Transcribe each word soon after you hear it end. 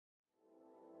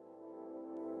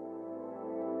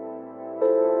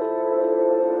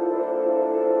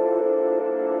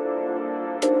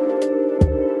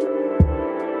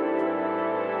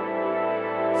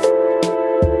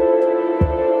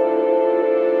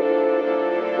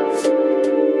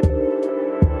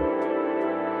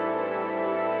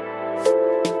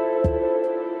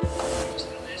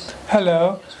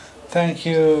Hello, thank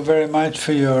you very much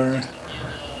for your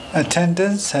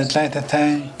attendance. I'd like to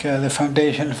thank the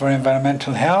Foundation for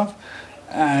Environmental Health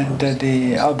and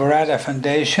the Alborada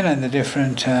Foundation and the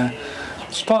different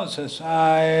sponsors.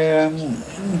 I am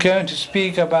going to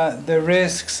speak about the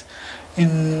risks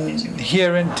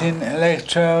inherent in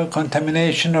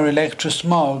electro-contamination or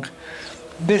electrosmog.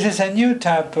 This is a new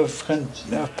type of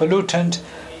pollutant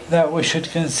that we should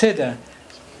consider.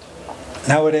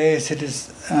 Nowadays it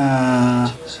is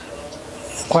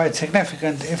quite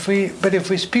significant. But if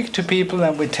we speak to people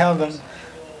and we tell them,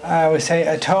 we say,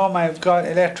 at home I've got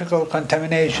electrical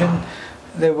contamination,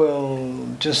 they will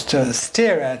just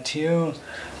stare at you,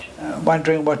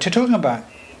 wondering what you're talking about.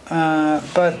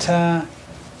 But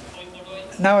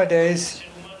nowadays,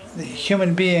 the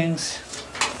human beings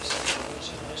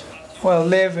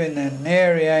live in an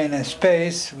area, in a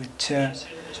space which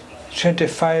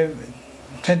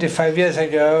 25 years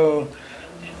ago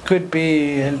could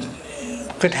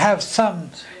have some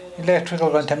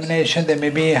electrical contamination. There may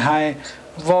be high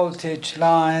voltage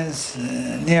lines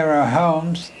near our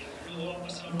homes.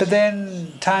 But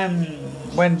then time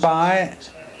went by,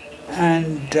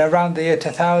 and around the year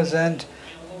 2000,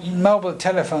 mobile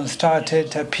telephones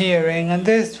started appearing, and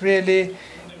this really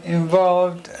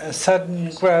involved a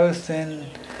sudden growth in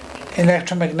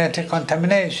electromagnetic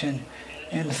contamination.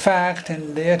 In fact,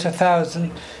 in the year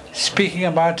 2000, speaking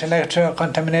about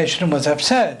electrocontamination was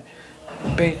absurd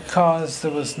because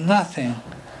there was nothing.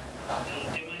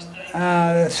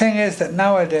 The thing is that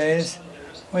nowadays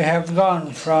we have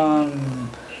gone from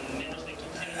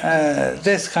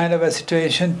this kind of a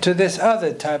situation to this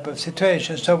other type of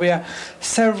situation. So we are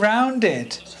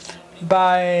surrounded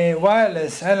by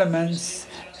wireless elements,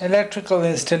 electrical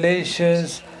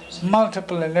installations,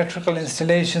 multiple electrical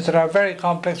installations that are very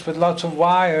complex with lots of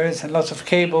wires and lots of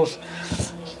cables.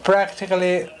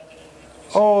 Practically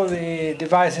all the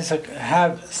devices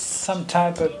have some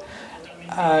type of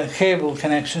cable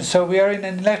connection. So we are in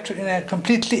a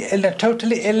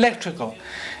totally electrical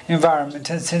environment.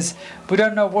 And since we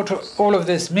don't know what all of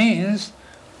this means,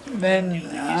 then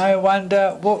I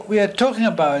wonder what we are talking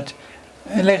about,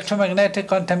 electromagnetic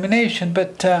contamination.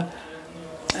 But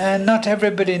not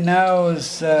everybody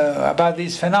knows about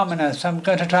these phenomena, so I'm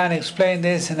going to try and explain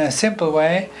this in a simple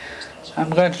way.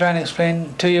 I'm going to try and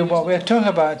explain to you what we're talking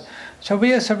about. So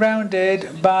we are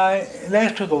surrounded by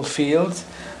electrical fields,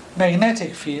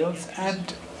 magnetic fields,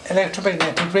 and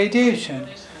electromagnetic radiation.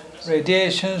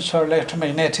 Radiations or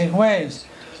electromagnetic waves.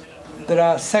 There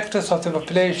are sectors of the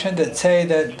population that say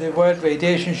that the word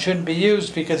radiation shouldn't be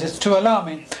used because it's too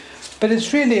alarming. But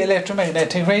it's really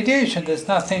electromagnetic radiation. There's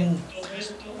nothing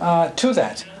to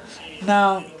that.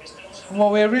 Now,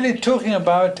 what we're really talking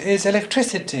about is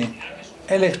electricity.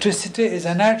 Electricity is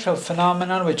a natural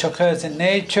phenomenon which occurs in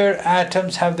nature.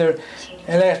 Atoms have their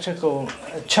electrical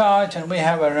charge, and we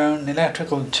have our own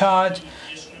electrical charge.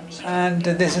 And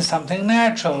this is something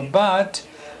natural, but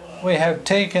we have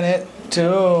taken it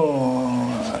to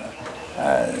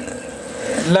a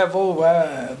level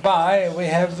whereby we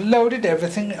have loaded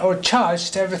everything or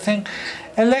charged everything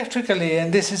electrically.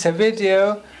 And this is a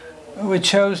video which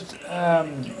shows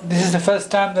this is the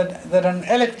first time that an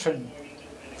electron,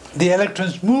 the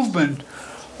electron's movement,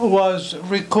 was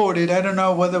recorded. I don't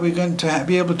know whether we're going to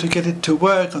be able to get it to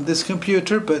work on this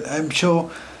computer, but I'm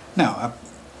sure no.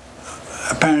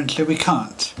 Apparently we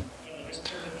can't.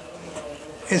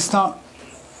 It's not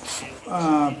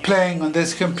playing on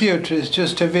this computer. It's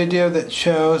just a video that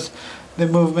shows the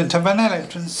movement of an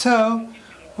electron. So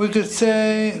we could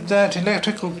say that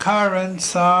electrical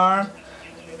currents are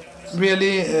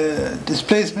really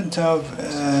displacement of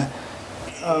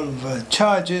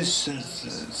charges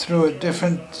through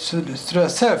a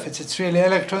surface. It's really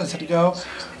electrons that go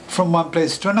from one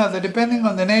place to another. Depending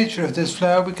on the nature of this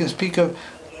flow, we can speak of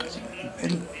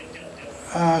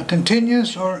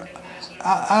continuous or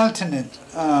alternate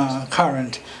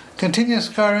current. Continuous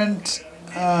current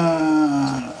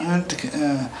and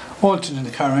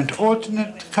alternate current.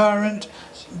 Alternate current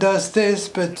does this,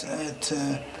 but at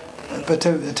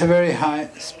a very high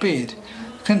speed.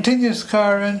 Continuous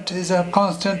current is a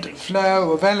constant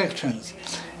flow of electrons.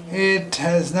 It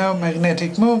has no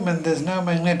magnetic movement. There's no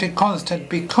magnetic constant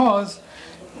because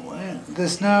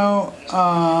there's no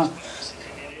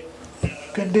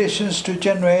conditions to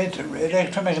generate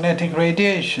electromagnetic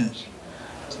radiations.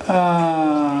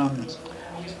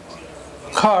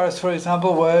 Cars, for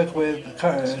example, work with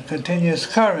continuous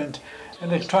current.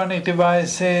 Electronic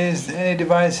devices, any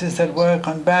devices that work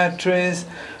on batteries,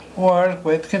 work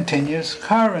with continuous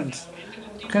currents.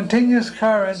 Continuous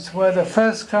currents were the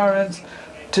first currents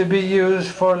to be used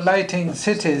for lighting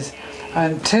cities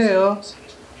until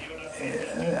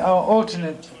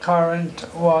alternate current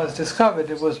was discovered.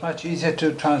 It was much easier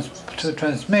to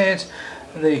transmit.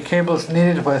 The cables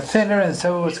needed were thinner, and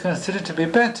so it was considered to be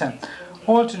better.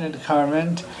 Alternate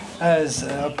current, as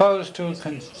opposed to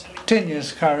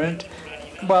continuous current,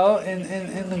 well,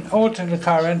 in alternate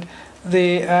current,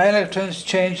 the electrons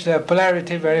change their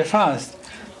polarity very fast.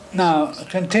 Now,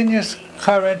 continuous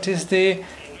current is the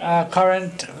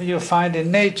current you find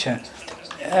in nature.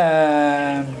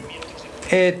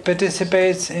 It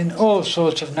participates in all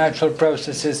sorts of natural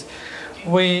processes.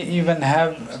 We even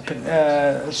have,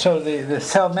 so the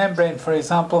cell membrane, for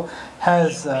example,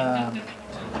 has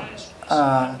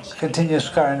continuous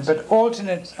current, but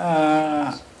alternate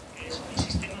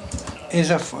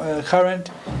current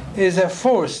is a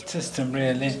forced system,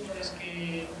 really.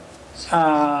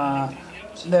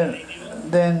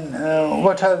 Then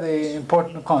what are the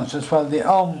important constants? Well, the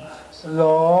Ohm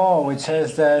law, which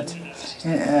says that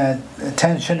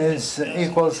tension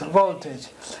equals voltage,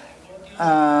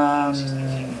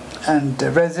 and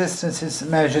resistance is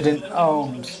measured in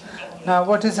ohms. Now,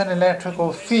 what is an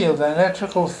electrical field? An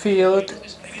electrical field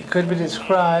could be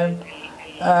described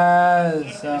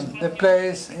as the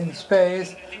place in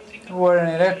space where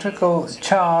an electrical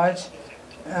charge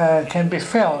can be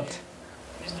felt.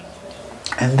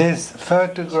 In this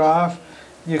photograph,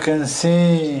 you can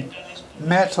see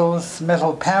metal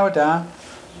powder,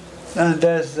 and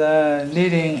there's a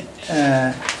leading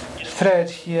thread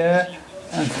here,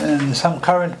 and some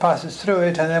current passes through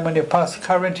it, and then when you pass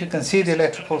current, you can see the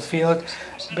electrical field,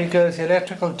 because the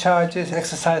electrical charges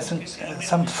exercise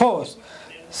some force.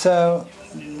 So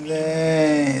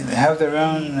they have their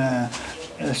own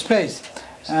space,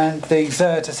 and they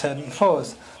exert a certain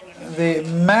force. The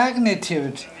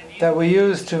magnitude that we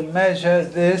use to measure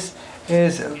this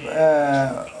is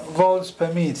volts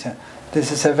per meter.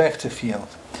 This is a vector field.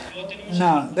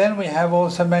 Now, then we have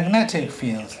also magnetic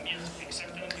fields,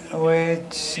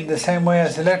 which, in the same way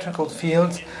as electrical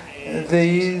fields, in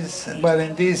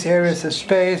these areas of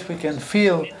space, we can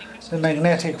feel the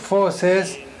magnetic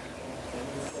forces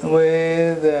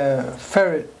with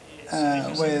ferrite,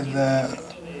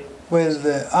 with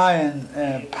iron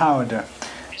powder.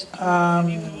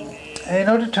 In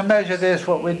order to measure this,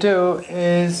 what we do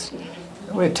is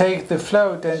we take the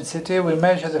flow density, we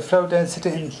measure the flow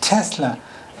density in Tesla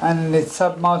and in its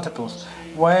submultiples.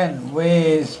 When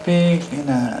we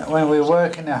when we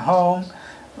work in a home,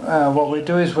 what we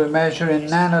do is we measure in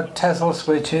nanoteslas,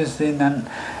 which is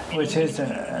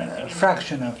a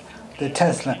fraction of the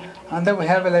Tesla. And then we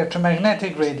have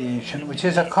electromagnetic radiation, which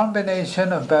is a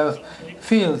combination of both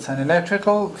fields, an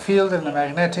electrical field and a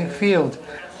magnetic field.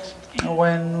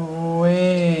 When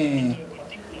we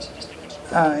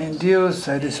induce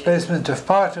a displacement of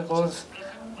particles,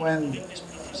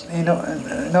 in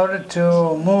order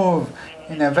to move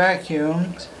in a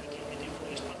vacuum,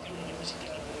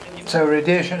 so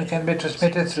radiation can be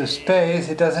transmitted through space,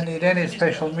 it doesn't need any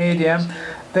special medium,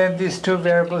 then these two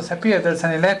variables appear. There's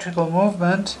an electrical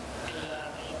movement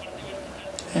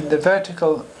in the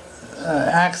vertical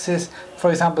axis. For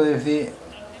example, if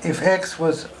X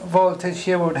was voltage,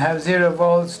 here we would have 0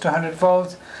 volts to 100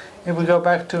 volts. If we go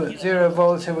back to 0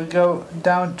 volts, it would go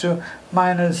down to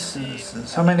minus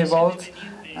so many volts.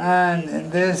 And in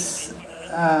this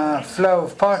flow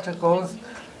of particles,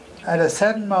 at a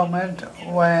certain moment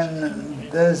when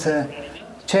there's a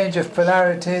change of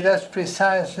polarity, that's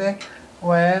precisely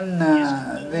when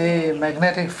the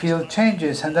magnetic field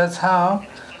changes, and that's how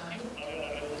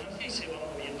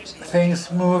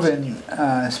things move in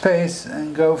space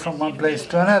and go from one place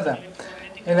to another.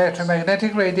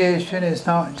 Electromagnetic radiation is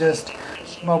not just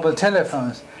mobile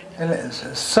telephones.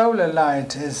 Solar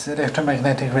light is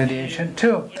electromagnetic radiation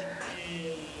too.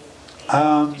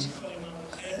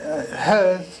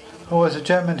 Hertz, who was a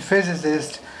German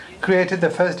physicist, created the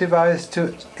first device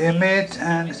to emit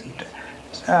and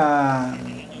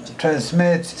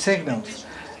transmit signals.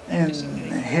 And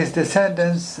his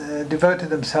descendants devoted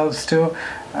themselves to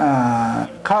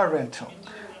car rental.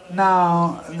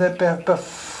 Now, the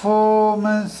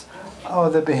performance or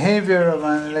the behavior of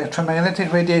an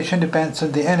electromagnetic radiation depends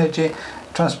on the energy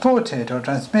transported or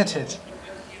transmitted.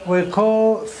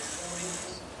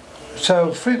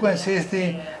 So frequency is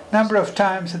the number of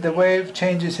times that the wave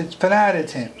changes its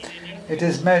polarity. It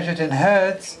is measured in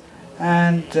hertz,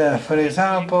 and for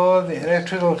example, the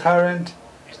electrical current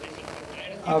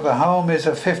of a home is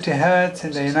of 50 hertz,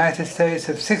 in the United States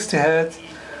of 60 hertz,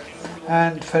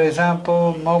 and for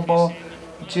example, mobile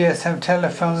GSM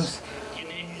telephones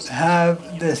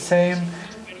have the same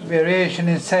variation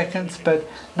in seconds, but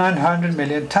 900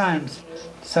 million times,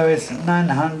 so it's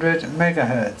 900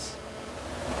 megahertz.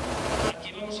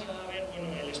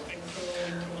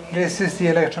 This is the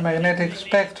electromagnetic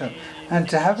spectrum. And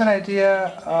to have an idea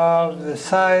of the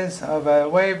size of a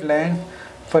wavelength,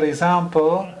 for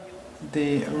example,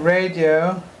 the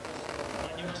radio,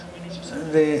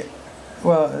 the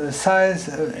size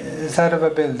is that of a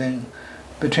building.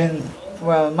 Between,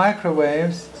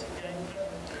 microwaves,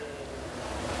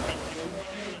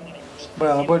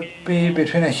 would be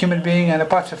between a human being and a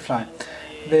butterfly.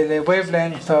 The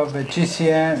wavelength of a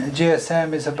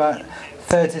GSM is about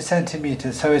 30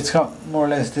 centimeters, so it's got more or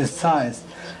less this size.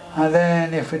 And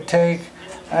then if we take,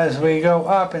 as we go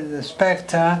up in the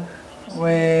spectra,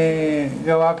 we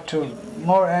go up to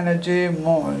more energy,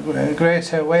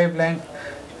 greater wavelength,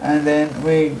 and then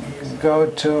we go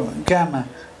to gamma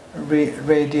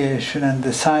radiation, and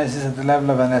the size is at the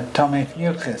level of an atomic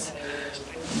nucleus.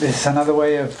 This is another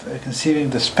way of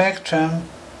conceiving the spectrum.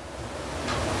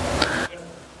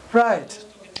 Right,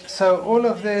 so all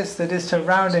of this that is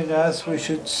surrounding us, we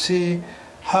should see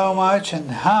how much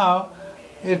and how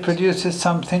it produces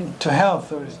something to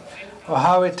health, or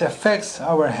how it affects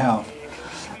our health.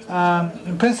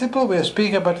 In principle, we are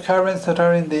speaking about currents that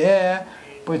are in the air,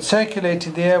 which circulate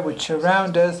in the air, which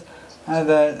surround us,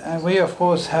 and we of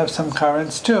course have some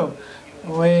currents too.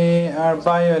 We are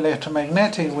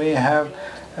bioelectromagnetic, we have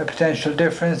potential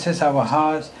differences. Our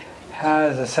heart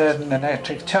has a certain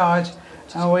electric charge,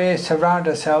 and we surround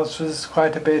ourselves with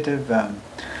quite a bit of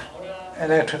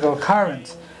electrical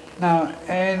currents. Now,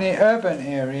 any urban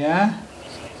area,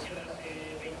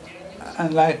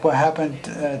 unlike what happened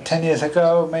 10 years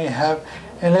ago, may have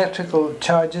electrical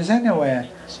charges anywhere,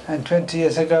 and 20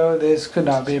 years ago this could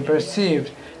not be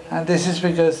perceived. And this is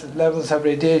because levels of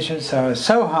radiation are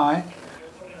so high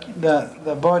that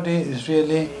the body is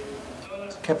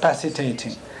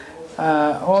capacitating.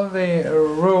 All the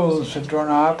rules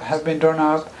have been drawn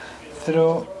up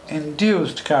through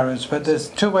induced currents, but there's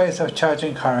two ways of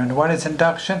charging current. One is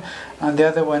induction and the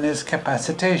other one is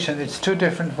capacitation. It's two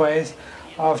different ways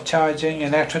of charging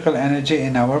electrical energy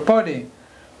in our body.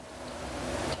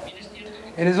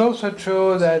 It is also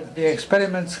true that the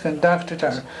experiments conducted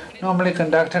are normally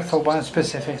conducted for one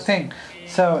specific thing.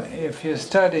 So if you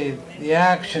study the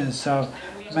actions of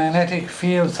magnetic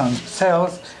fields on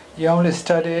cells, you only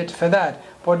study it for that.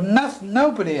 What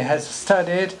nobody has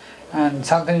studied, and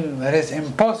something that is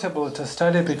impossible to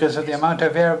study because of the amount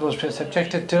of variables we're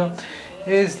subjected to,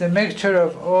 is the mixture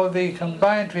of all the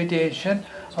combined radiation,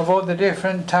 of all the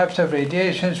different types of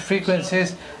radiations,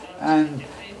 frequencies, and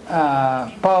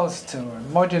pulsed or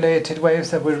modulated waves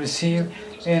that we receive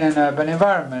in an urban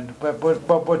environment. But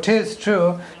what is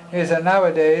true is that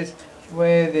nowadays,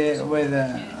 with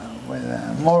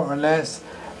a more or less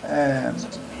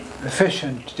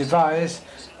efficient device,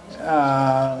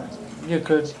 you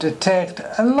could detect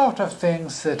a lot of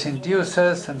things that induce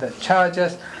us and that charge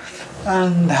us,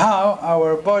 and how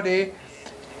our body,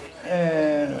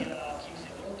 they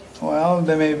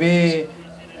may be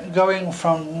going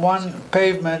from one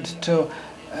pavement to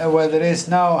where there is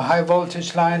no high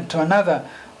voltage line to another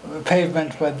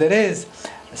pavement where there is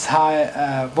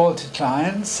high voltage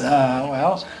lines.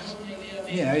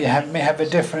 You may have a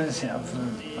difference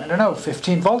of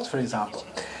 15 volts, for example.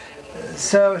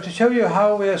 So to show you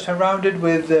how we are surrounded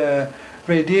with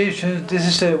radiation, this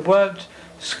is a world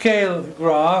scale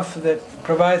graph that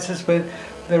provides us with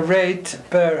the rate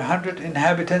per 100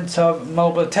 inhabitants of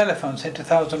mobile telephones. In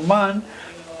 2001,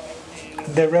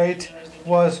 the rate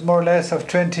was more or less of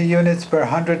 20 units per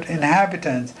 100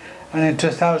 inhabitants, and in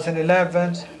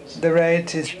 2011 the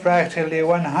rate is practically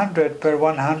 100 per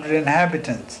 100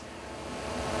 inhabitants.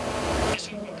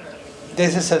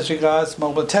 This is as regards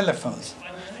mobile telephones.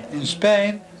 In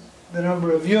Spain, the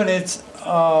number of units,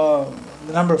 the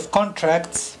number of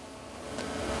contracts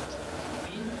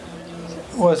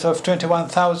was of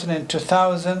 21,000 in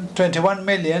 2000, 21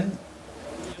 million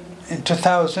in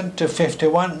 2000 to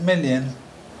 51 million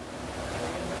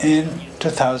in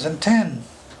 2010.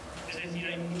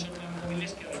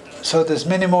 So there's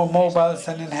many more mobiles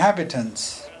than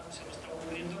inhabitants.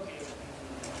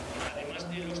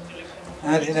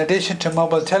 And in addition to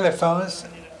mobile telephones,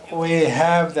 we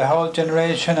have the whole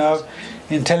generation of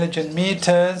intelligent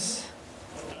meters,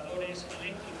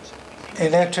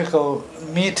 electrical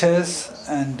meters,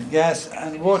 and gas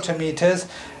and water meters,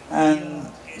 and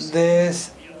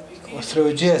this,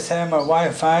 through GSM or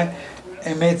Wi-Fi,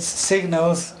 emits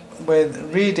signals with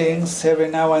readings every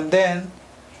now and then,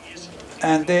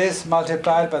 and this,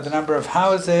 multiplied by the number of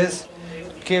houses,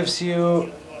 gives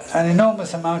you an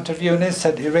enormous amount of units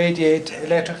that irradiate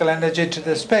electrical energy to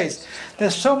the space.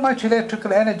 There's so much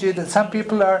electrical energy that some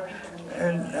people are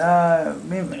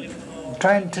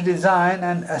trying to design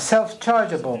a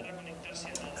self-chargeable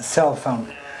cell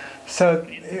phone. So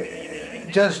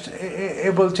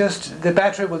the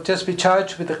battery will just be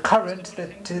charged with the current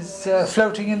that is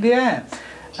floating in the air.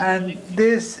 And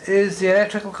this is the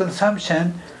electrical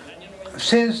consumption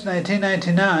since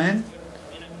 1999.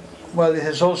 Well, it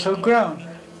has also grown.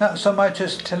 Not so much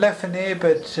as telephony,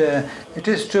 but it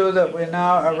is true that we're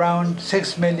now around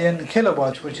 6 million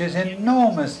kilowatts, which is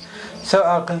enormous. So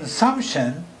our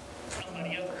consumption,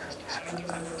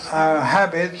 our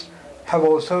habits have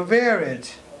also varied.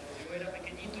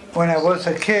 When I was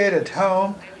a kid at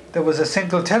home, there was a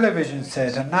single television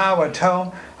set, and now at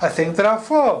home, I think there are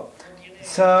 4.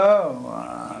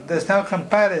 So there's no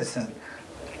comparison.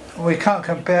 We can't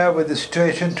compare with the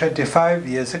situation 25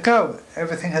 years ago.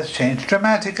 Everything has changed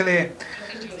dramatically.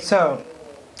 So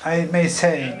I may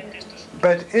say,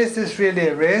 but is this really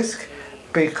a risk?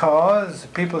 Because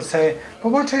people say,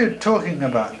 well, what are you talking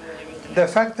about? The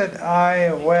fact that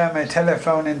I wear my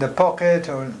telephone in the pocket,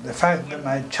 or the fact that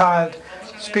my child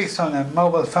speaks on a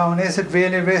mobile phone, is it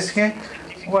really risky?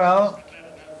 Well,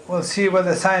 we'll see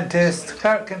whether scientists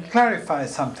can clarify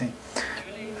something.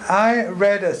 I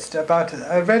read a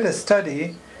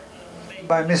study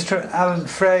by Mr. Alan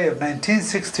Frey of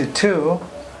 1962.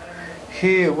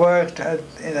 He worked at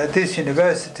this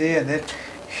university, and then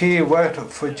he worked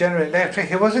for General Electric.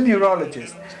 He was a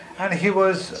neurologist, and he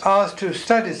was asked to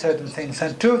study certain things.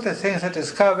 And 2 of the things that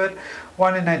discovered,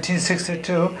 one in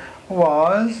 1962,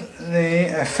 was the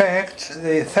effect,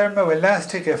 the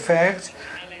thermoelastic effect,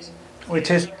 which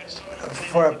is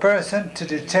for a person to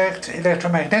detect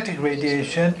electromagnetic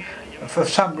radiation for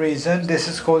some reason. This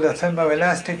is called a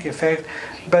thermoelastic effect,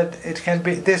 but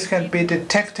this can be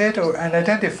detected and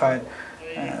identified.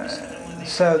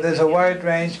 So there's a wide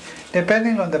range.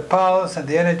 Depending on the pulse and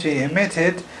the energy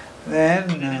emitted, then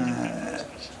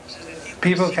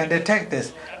people can detect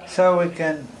this. So we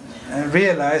can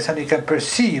realize and you can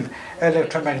perceive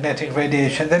electromagnetic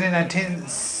radiation. Then in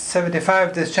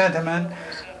 1975, this gentleman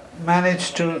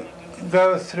managed to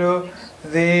go through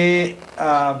the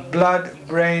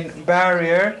blood-brain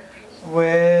barrier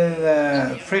with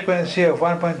a frequency of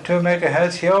 1.2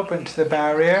 megahertz. He opened the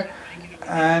barrier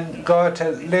and got a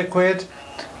liquid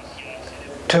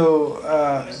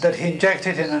that he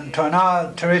injected into an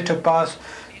artery to pass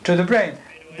to the brain.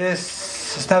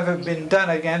 This has never been done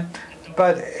again,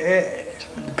 but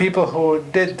people who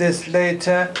did this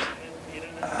later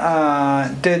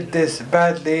did this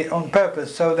badly on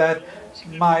purpose, so that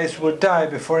mice would die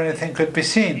before anything could be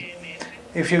seen.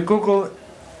 If you Google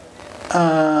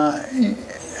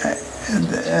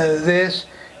this,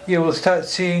 you will start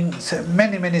seeing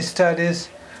many studies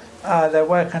that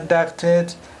were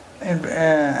conducted,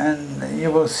 and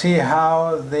you will see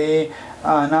how the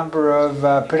number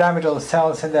of pyramidal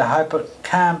cells in the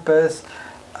hippocampus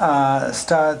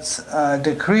starts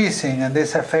decreasing, and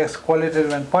this affects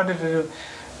qualitative and quantitative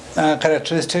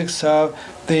characteristics of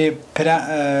the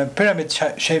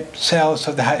pyramid-shaped cells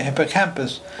of the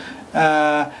hippocampus.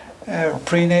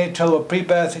 Prenatal or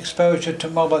pre-birth exposure to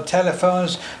mobile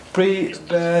telephones,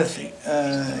 pre-birth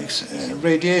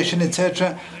radiation,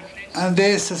 etc. And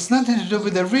this has nothing to do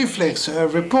with the reflex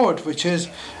report, which is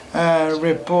a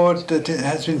report that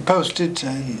has been posted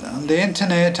on the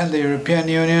internet, and the European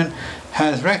Union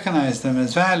has recognized them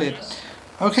as valid.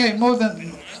 Okay,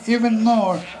 even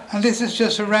more, and this is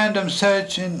just a random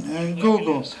search in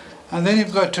Google, and then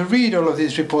you've got to read all of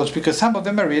these reports because some of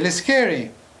them are really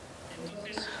scary.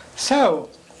 So,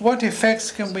 what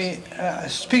effects can we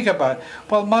speak about?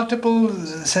 Well, multiple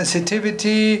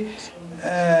sensitivity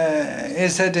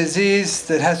is a disease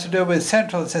that has to do with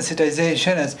central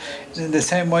sensitization, as in the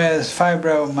same way as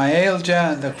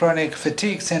fibromyalgia and the chronic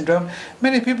fatigue syndrome.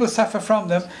 Many people suffer from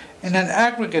them in an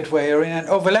aggregate way or in an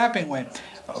overlapping way.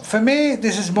 For me,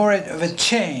 this is more of a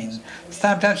chain.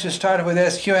 Sometimes you start with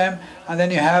SQM, and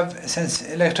then you have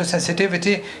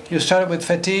electrosensitivity. You start with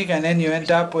fatigue, and then you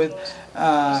end up with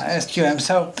SQM.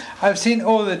 So I've seen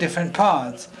all the different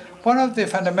parts. One of the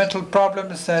fundamental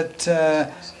problems that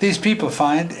these people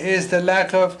find is the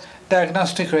lack of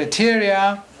diagnostic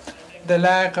criteria, the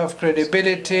lack of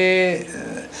credibility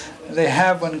they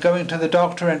have when going to the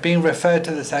doctor and being referred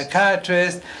to the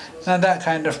psychiatrist, and that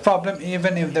kind of problem,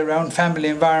 even in their own family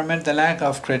environment, the lack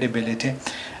of credibility.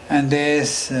 And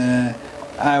this,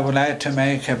 I would like to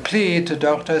make a plea to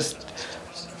doctors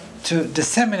to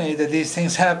disseminate that these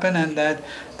things happen, and that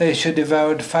they should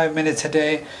devote 5 minutes a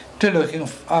day to looking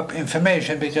up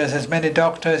information, because there's many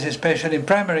doctors, especially in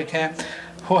primary care,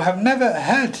 who have never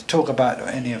heard talk about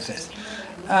any of this.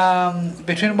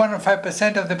 Between 1 and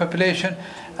 5% of the population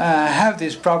have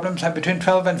these problems, and between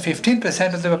 12 and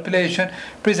 15% of the population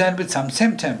present with some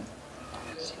symptom.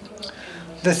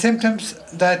 The symptoms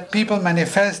that people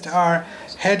manifest are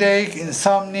headache,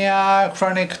 insomnia,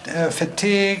 chronic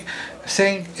fatigue,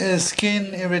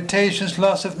 skin irritations,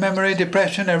 loss of memory,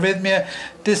 depression, arrhythmia,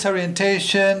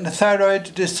 disorientation,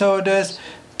 thyroid disorders,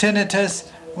 tinnitus,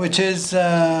 which is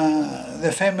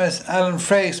the famous Alan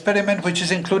Frey experiment, which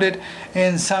is included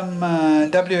in some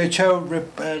WHO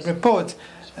reports.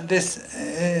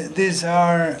 These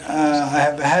are, I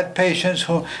have had patients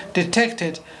who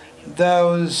detected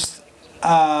those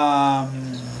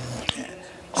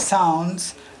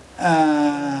sounds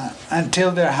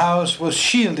until their house was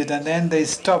shielded, and then they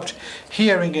stopped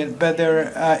hearing it. But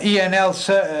their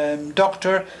ENL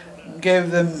doctor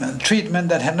gave them treatment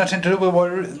that had nothing to do with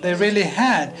what they really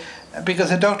had, because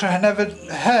the doctor had never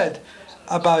heard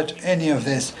about any of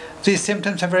this. These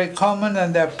symptoms are very common,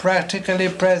 and they're practically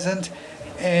present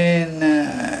in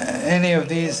any of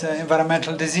these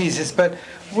environmental diseases. But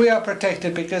we are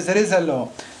protected because there is a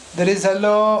law. There is a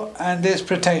law, and this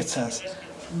protects us.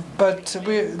 But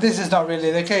this is not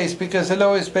really the case, because the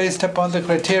law is based upon the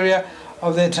criteria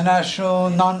of the International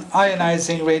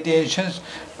Non-Ionizing Radiations,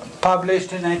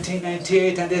 published in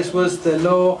 1998, and this was the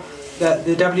law that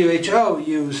the WHO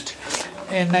used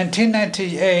in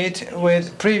 1998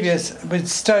 with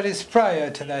studies prior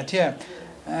to that.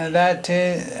 That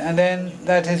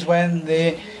is when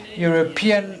the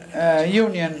European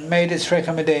Union made its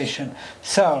recommendation.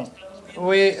 So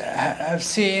we have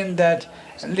seen that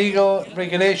legal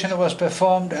regulation was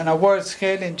performed on a world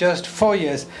scale in just 4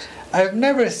 years. I've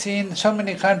never seen so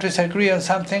many countries agree on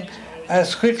something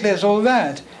as quickly as all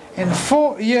that. In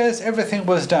 4 years, everything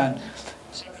was done.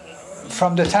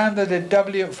 From the time that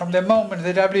from the moment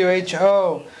the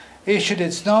WHO issued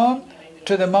its norm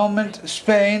to the moment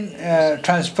Spain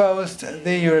transposed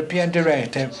the European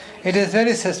directive. It is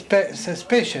very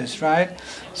suspicious, right?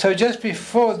 So just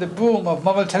before the boom of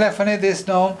mobile telephony, this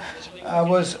norm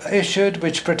was issued,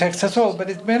 which protects us all, but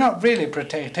it may not really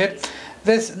protect it.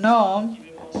 This norm,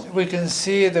 we can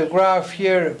see the graph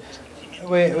here,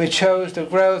 which shows the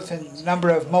growth in number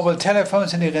of mobile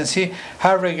telephones, and you can see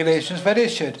how regulations were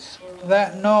issued.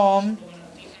 That norm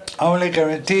only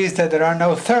guarantees that there are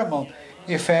no thermal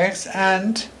effects,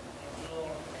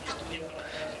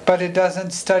 but it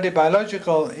doesn't study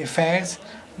biological effects.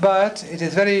 But it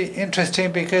is very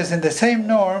interesting because in the same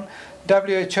norm,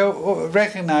 WHO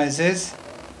recognizes,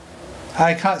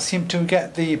 I can't seem to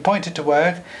get the pointer to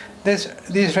work,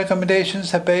 these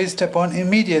recommendations are based upon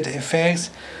immediate effects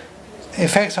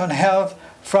on health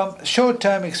from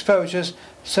short-term exposures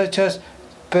such as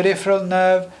peripheral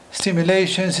nerve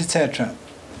stimulations, etc.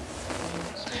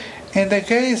 In the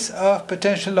case of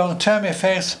potential long-term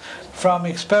effects from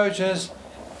exposures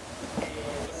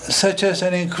such as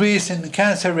an increase in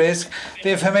cancer risk,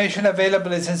 the information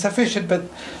available is insufficient. But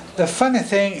the funny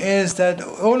thing is that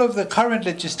all of the current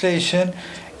legislation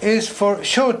is for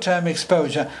short-term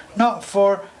exposure, not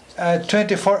for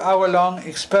 24-hour-long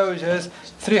exposures,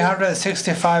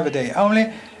 365 a day,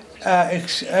 only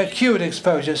acute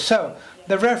exposures. So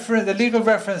the legal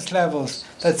reference levels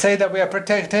that say that we are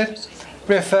protected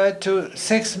refer to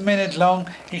 6-minute-long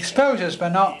exposures, but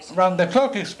not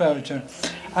round-the-clock exposure.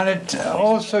 And it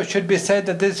also should be said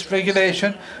that this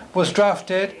regulation was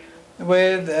drafted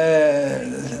with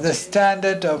the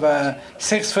standard of a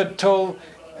 6-foot-tall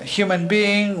human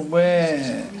being,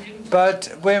 but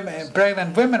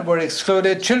pregnant women were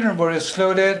excluded, children were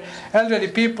excluded, elderly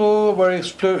people were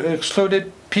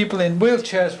excluded, people in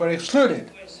wheelchairs were excluded.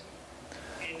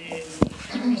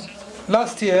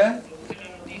 Last year,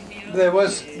 there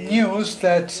was news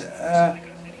that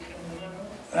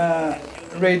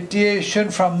radiation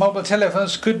from mobile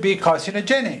telephones could be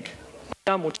carcinogenic.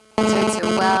 So it's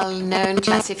a well-known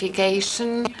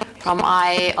classification from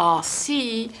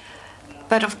IRC,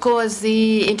 but of course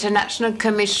the International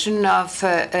Commission of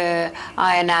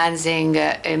Ionizing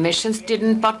Emissions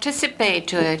didn't participate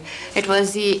to it. It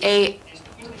was the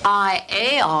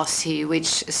IARC which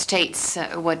states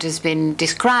what has been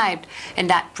described in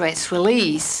that press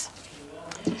release.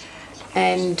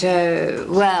 And the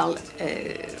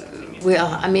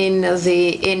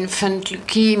infant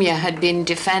leukemia had been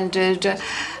defended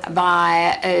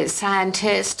by a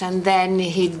scientist, and then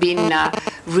he'd been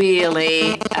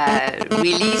really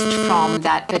released from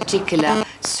that particular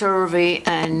survey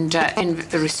and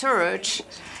research.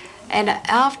 And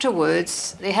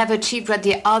afterwards, they have achieved what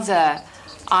the other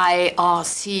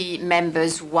IRC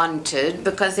members wanted,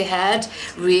 because they had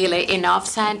really enough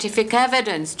scientific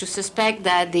evidence to suspect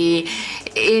that the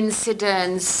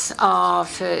incidence of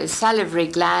salivary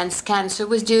glands cancer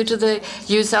was due to the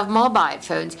use of mobile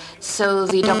phones. So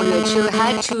the WHO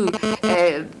had to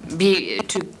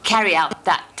carry out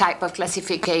that type of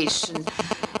classification.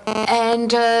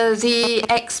 And the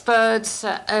experts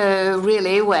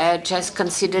really were just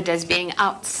considered as being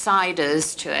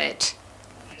outsiders to it.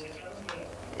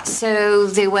 So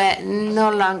they were no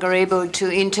longer able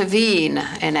to intervene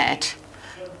in it,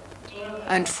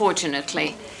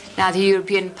 unfortunately. Now the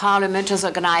European Parliament has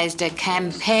organized a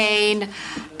campaign,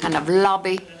 kind of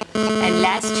lobby. And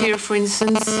last year, for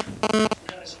instance,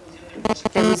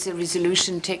 there was a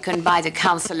resolution taken by the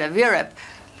Council of Europe,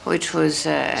 which was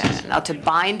not a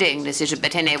binding decision,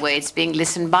 but anyway, it's being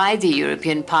listened by the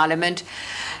European Parliament.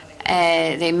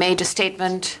 They made a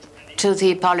statement to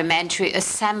the Parliamentary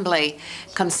Assembly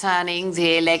concerning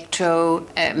the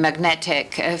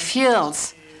electromagnetic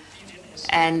fields.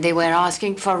 And they were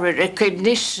asking for a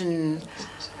recognition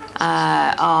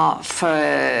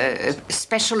for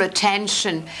special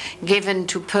attention given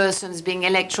to persons being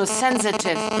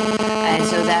electrosensitive, and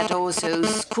so that also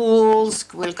schools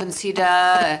will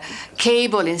consider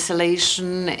cable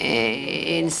installation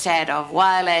instead of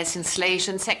wireless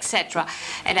installations, etc.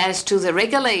 And as to the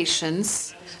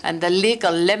regulations and the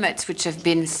legal limits which have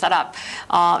been set up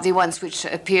are the ones which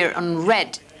appear on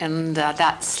red. And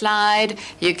that slide,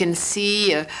 you can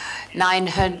see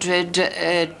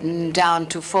 900 down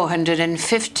to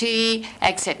 450,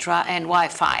 etc., and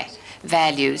Wi-Fi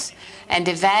values. And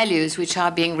the values which are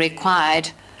being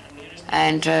required,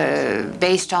 and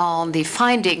based on the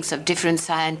findings of different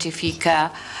scientific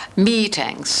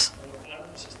meetings.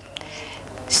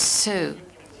 So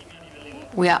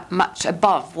we are much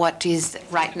above what is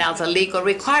right now the legal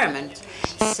requirement.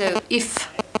 So if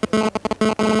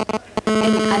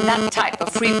and that type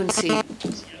of frequency,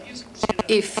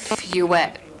 if you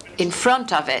were in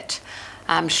front of it,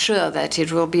 I'm sure that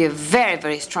it will be a very,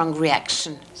 very strong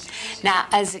reaction. Now,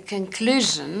 as a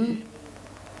conclusion,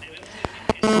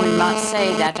 we must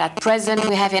say that at present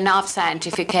we have enough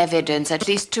scientific evidence, at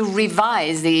least to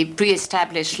revise the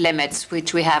pre-established limits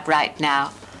which we have right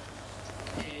now.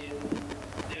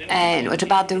 And what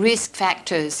about the risk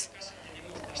factors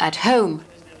at home?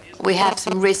 We have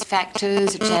some risk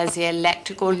factors, such as the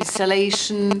electrical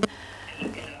installation,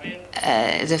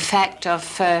 the fact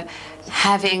of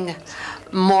having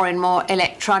more and more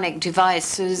electronic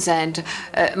devices and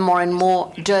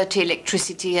more dirty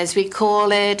electricity, as we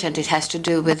call it, and it has to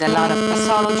do with a lot of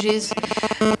pathologies.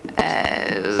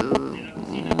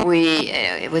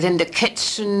 Within the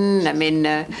kitchen, I mean,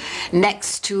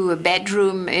 next to a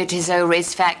bedroom, it is a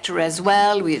risk factor as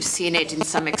well. We've seen it in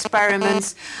some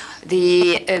experiments.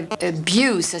 The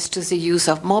abuse as to the use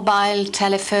of mobile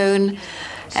telephone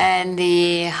and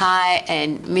the high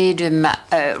and medium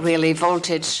relay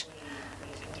voltage,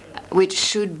 which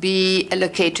should be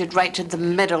located right in the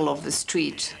middle of the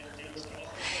street.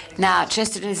 Now,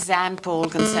 just an example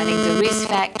concerning the risk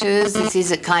factors. This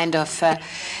is a kind of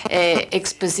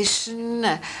exposition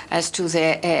as to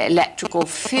the electrical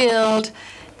field.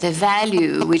 The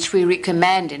value which we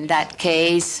recommend in that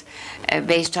case,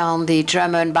 based on the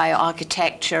German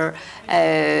Bioarchitecture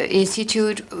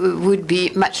Institute, would be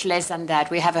much less than that.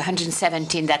 We have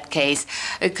 170 in that case.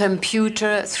 A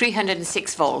computer,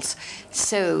 306 volts.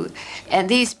 So, and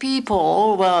these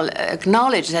people will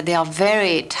acknowledge that they are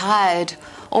very tired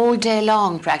all day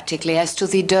long, practically, as to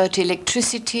the dirty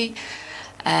electricity.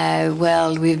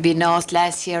 Well, we've been asked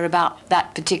last year about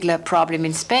that particular problem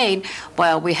in Spain.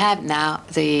 Well, we have now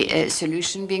the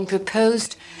solution being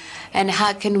proposed. And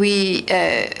how can we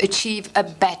achieve a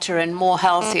better and more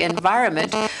healthy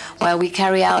environment? Well, we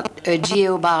carry out a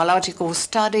geobiological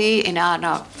study in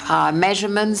our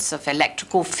measurements of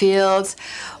electrical fields.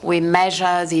 We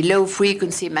measure the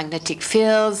low-frequency magnetic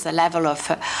fields, the level of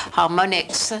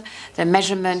harmonics, the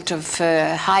measurement of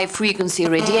high-frequency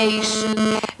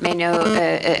radiation,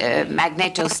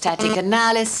 magnetostatic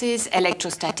analysis,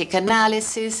 electrostatic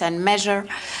analysis, and measure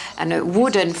on a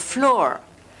wooden floor.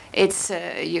 It's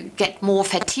you get more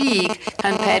fatigue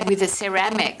compared with the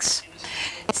ceramics.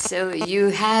 So you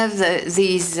have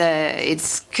these,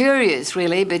 it's curious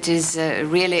really, but is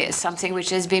really something which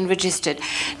has been registered.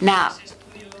 Now,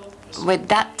 with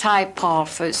that type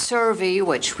of survey,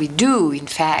 which we do in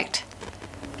fact,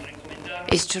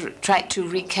 is to try to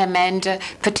recommend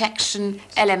protection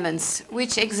elements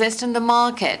which exist in the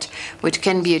market, which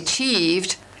can be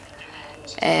achieved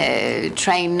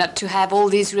trying not to have all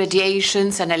these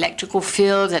radiations and electrical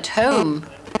fields at home.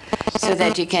 so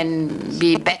that you can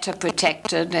be better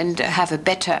protected and have a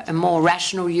better and more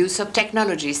rational use of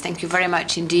technologies. Thank you very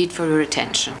much indeed for your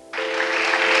attention.